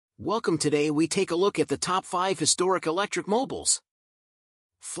Welcome. Today we take a look at the top 5 historic electric mobiles.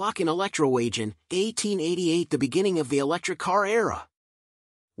 Flocken Elektrowagen, 1888, the beginning of the electric car era.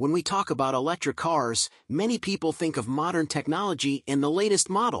 When we talk about electric cars, many people think of modern technology and the latest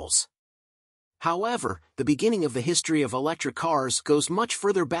models. However, the beginning of the history of electric cars goes much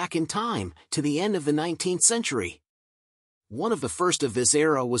further back in time, to the end of the 19th century. One of the first of this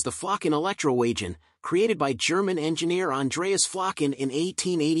era was the Flocken Elektrowagen, created by German engineer Andreas Flocken in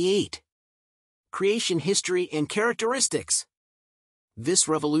 1888. Creation, history, and characteristics. This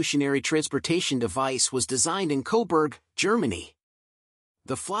revolutionary transportation device was designed in Coburg, Germany.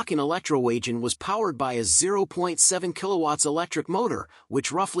 The Flocken Elektrowagen was powered by a 0.7 kilowatts electric motor,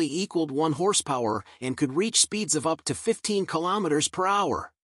 which roughly equaled 1 horsepower, and could reach speeds of up to 15 kilometers per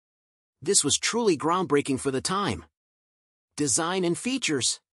hour. This was truly groundbreaking for the time. Design and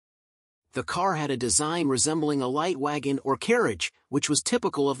features. The car had a design resembling a light wagon or carriage, which was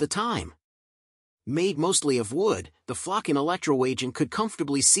typical of the time. Made mostly of wood, the Flocken Elektrowagen could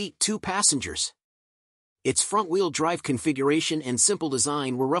comfortably seat 2 passengers. Its front-wheel drive configuration and simple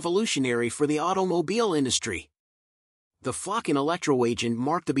design were revolutionary for the automobile industry. The Flocken Elektrowagen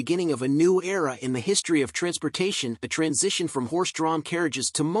marked the beginning of a new era in the history of transportation, a transition from horse-drawn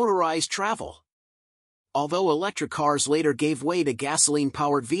carriages to motorized travel. Although electric cars later gave way to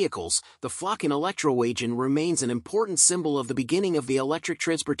gasoline-powered vehicles, the Flocken Elektrowagen remains an important symbol of the beginning of the electric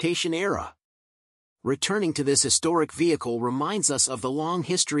transportation era. Returning to this historic vehicle reminds us of the long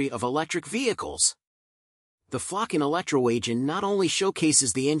history of electric vehicles. The Flocken Elektrowagen not only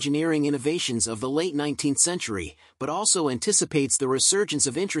showcases the engineering innovations of the late 19th century, but also anticipates the resurgence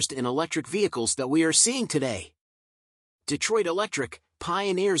of interest in electric vehicles that we are seeing today. Detroit Electric,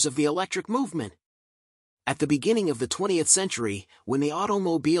 pioneers of the electric movement. At the beginning of the 20th century, when the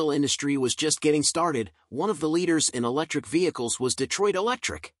automobile industry was just getting started, one of the leaders in electric vehicles was Detroit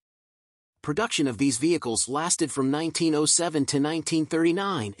Electric. Production of these vehicles lasted from 1907 to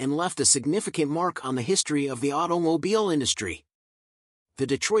 1939 and left a significant mark on the history of the automobile industry. The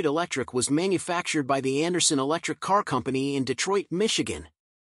Detroit Electric was manufactured by the Anderson Electric Car Company in Detroit, Michigan.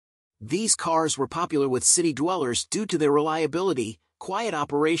 These cars were popular with city dwellers due to their reliability, quiet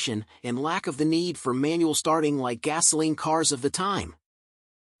operation, and lack of the need for manual starting like gasoline cars of the time.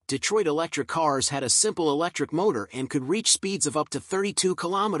 Detroit Electric cars had a simple electric motor and could reach speeds of up to 32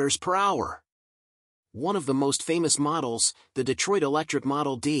 kilometers per hour. One of the most famous models, the Detroit Electric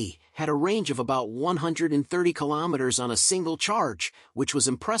Model D, had a range of about 130 kilometers on a single charge, which was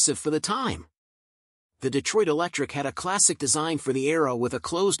impressive for the time. The Detroit Electric had a classic design for the era with a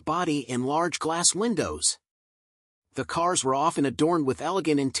closed body and large glass windows. The cars were often adorned with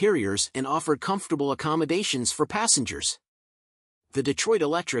elegant interiors and offered comfortable accommodations for passengers. The Detroit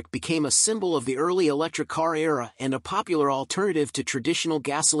Electric became a symbol of the early electric car era and a popular alternative to traditional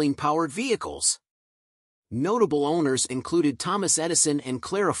gasoline-powered vehicles. Notable owners included Thomas Edison and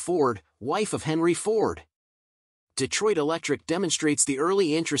Clara Ford, wife of Henry Ford. Detroit Electric demonstrates the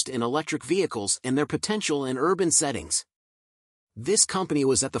early interest in electric vehicles and their potential in urban settings. This company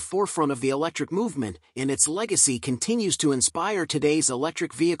was at the forefront of the electric movement, and its legacy continues to inspire today's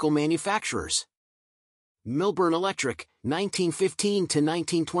electric vehicle manufacturers. Milburn Electric, 1915 to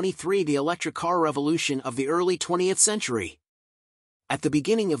 1923, the electric car revolution of the early 20th century. At the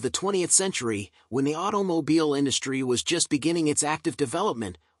beginning of the 20th century, when the automobile industry was just beginning its active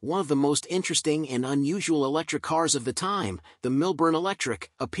development, one of the most interesting and unusual electric cars of the time, the Milburn Electric,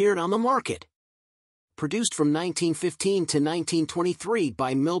 appeared on the market. Produced from 1915 to 1923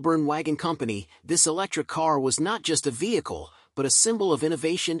 by Milburn Wagon Company, this electric car was not just a vehicle, but a symbol of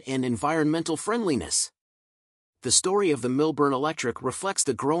innovation and environmental friendliness. The story of the Milburn Electric reflects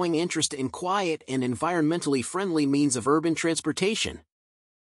the growing interest in quiet and environmentally friendly means of urban transportation.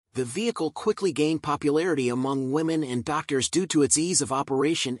 The vehicle quickly gained popularity among women and doctors due to its ease of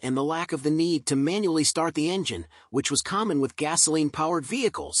operation and the lack of the need to manually start the engine, which was common with gasoline-powered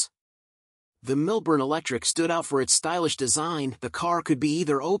vehicles. The Milburn Electric stood out for its stylish design. The car could be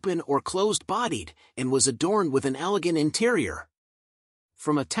either open or closed-bodied, and was adorned with an elegant interior.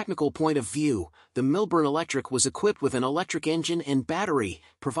 From a technical point of view, the Milburn Electric was equipped with an electric engine and battery,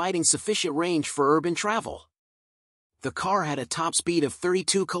 providing sufficient range for urban travel. The car had a top speed of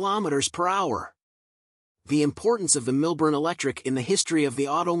 32 kilometers per hour. The importance of the Milburn Electric in the history of the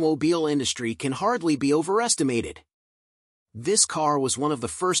automobile industry can hardly be overestimated. This car was one of the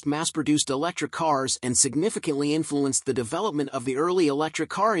first mass-produced electric cars and significantly influenced the development of the early electric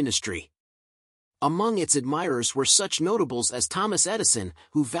car industry. Among its admirers were such notables as Thomas Edison,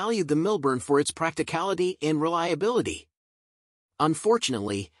 who valued the Milburn for its practicality and reliability.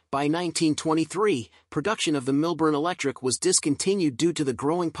 Unfortunately, By 1923, production of the Milburn Electric was discontinued due to the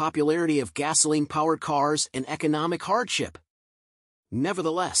growing popularity of gasoline-powered cars and economic hardship.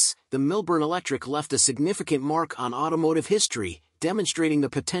 Nevertheless, the Milburn Electric left a significant mark on automotive history, demonstrating the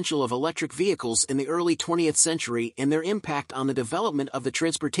potential of electric vehicles in the early 20th century and their impact on the development of the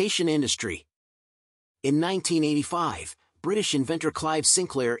transportation industry. In 1985, British inventor Clive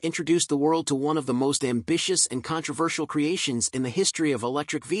Sinclair introduced the world to one of the most ambitious and controversial creations in the history of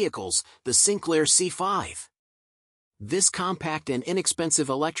electric vehicles, the Sinclair C5. This compact and inexpensive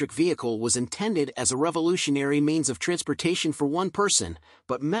electric vehicle was intended as a revolutionary means of transportation for one person,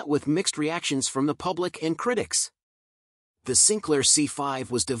 but met with mixed reactions from the public and critics. The Sinclair C5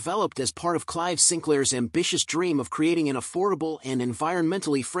 was developed as part of Clive Sinclair's ambitious dream of creating an affordable and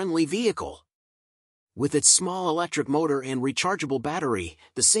environmentally friendly vehicle. With its small electric motor and rechargeable battery,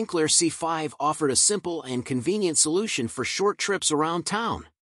 the Sinclair C5 offered a simple and convenient solution for short trips around town.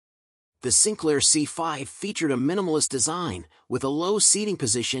 The Sinclair C5 featured a minimalist design, with a low seating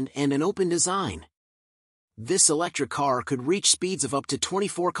position and an open design. This electric car could reach speeds of up to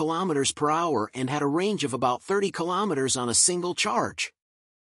 24 km per hour and had a range of about 30 km on a single charge.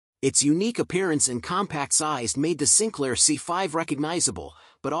 Its unique appearance and compact size made the Sinclair C5 recognizable,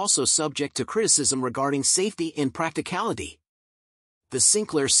 but also subject to criticism regarding safety and practicality. The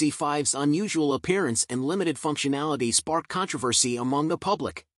Sinclair C5's unusual appearance and limited functionality sparked controversy among the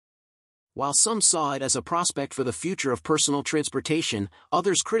public. While some saw it as a prospect for the future of personal transportation,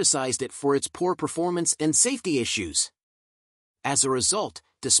 others criticized it for its poor performance and safety issues. As a result,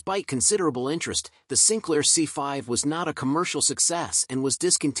 despite considerable interest, the Sinclair C5 was not a commercial success and was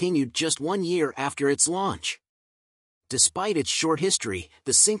discontinued just 1 year after its launch. Despite its short history,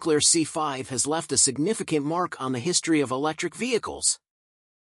 the Sinclair C5 has left a significant mark on the history of electric vehicles.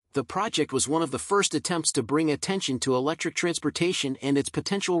 The project was one of the first attempts to bring attention to electric transportation and its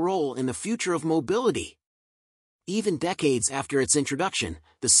potential role in the future of mobility. Even decades after its introduction,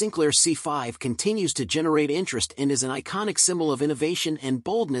 the Sinclair C5 continues to generate interest and is an iconic symbol of innovation and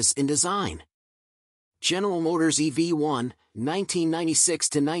boldness in design. General Motors EV1, 1996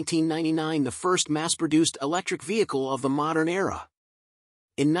 to 1999, the first mass-produced electric vehicle of the modern era.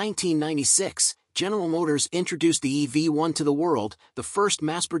 In 1996, General Motors introduced the EV1 to the world, the first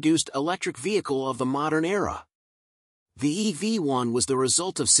mass-produced electric vehicle of the modern era. The EV1 was the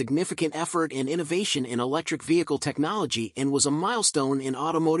result of significant effort and innovation in electric vehicle technology and was a milestone in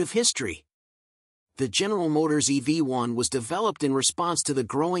automotive history. The General Motors EV1 was developed in response to the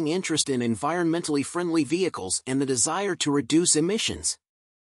growing interest in environmentally friendly vehicles and the desire to reduce emissions.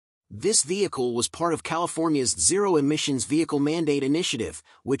 This vehicle was part of California's Zero Emissions Vehicle Mandate initiative,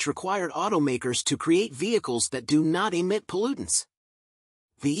 which required automakers to create vehicles that do not emit pollutants.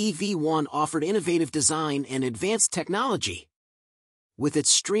 The EV1 offered innovative design and advanced technology. With its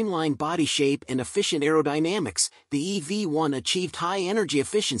streamlined body shape and efficient aerodynamics, the EV1 achieved high energy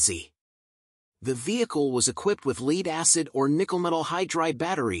efficiency. The vehicle was equipped with lead-acid or nickel-metal hydride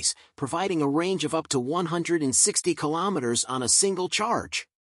batteries, providing a range of up to 160 kilometers on a single charge.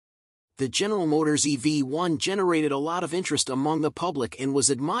 The General Motors EV1 generated a lot of interest among the public and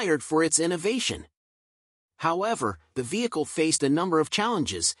was admired for its innovation. However, the vehicle faced a number of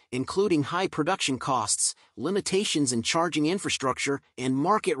challenges, including high production costs, limitations in charging infrastructure, and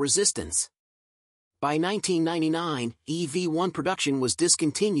market resistance. By 1999, EV1 production was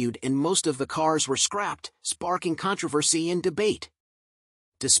discontinued and most of the cars were scrapped, sparking controversy and debate.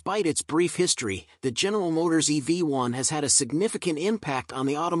 Despite its brief history, the General Motors EV1 has had a significant impact on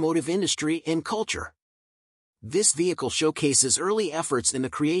the automotive industry and culture. This vehicle showcases early efforts in the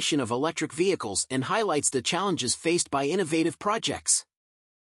creation of electric vehicles and highlights the challenges faced by innovative projects.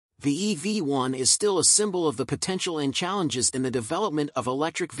 The EV1 is still a symbol of the potential and challenges in the development of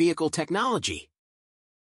electric vehicle technology.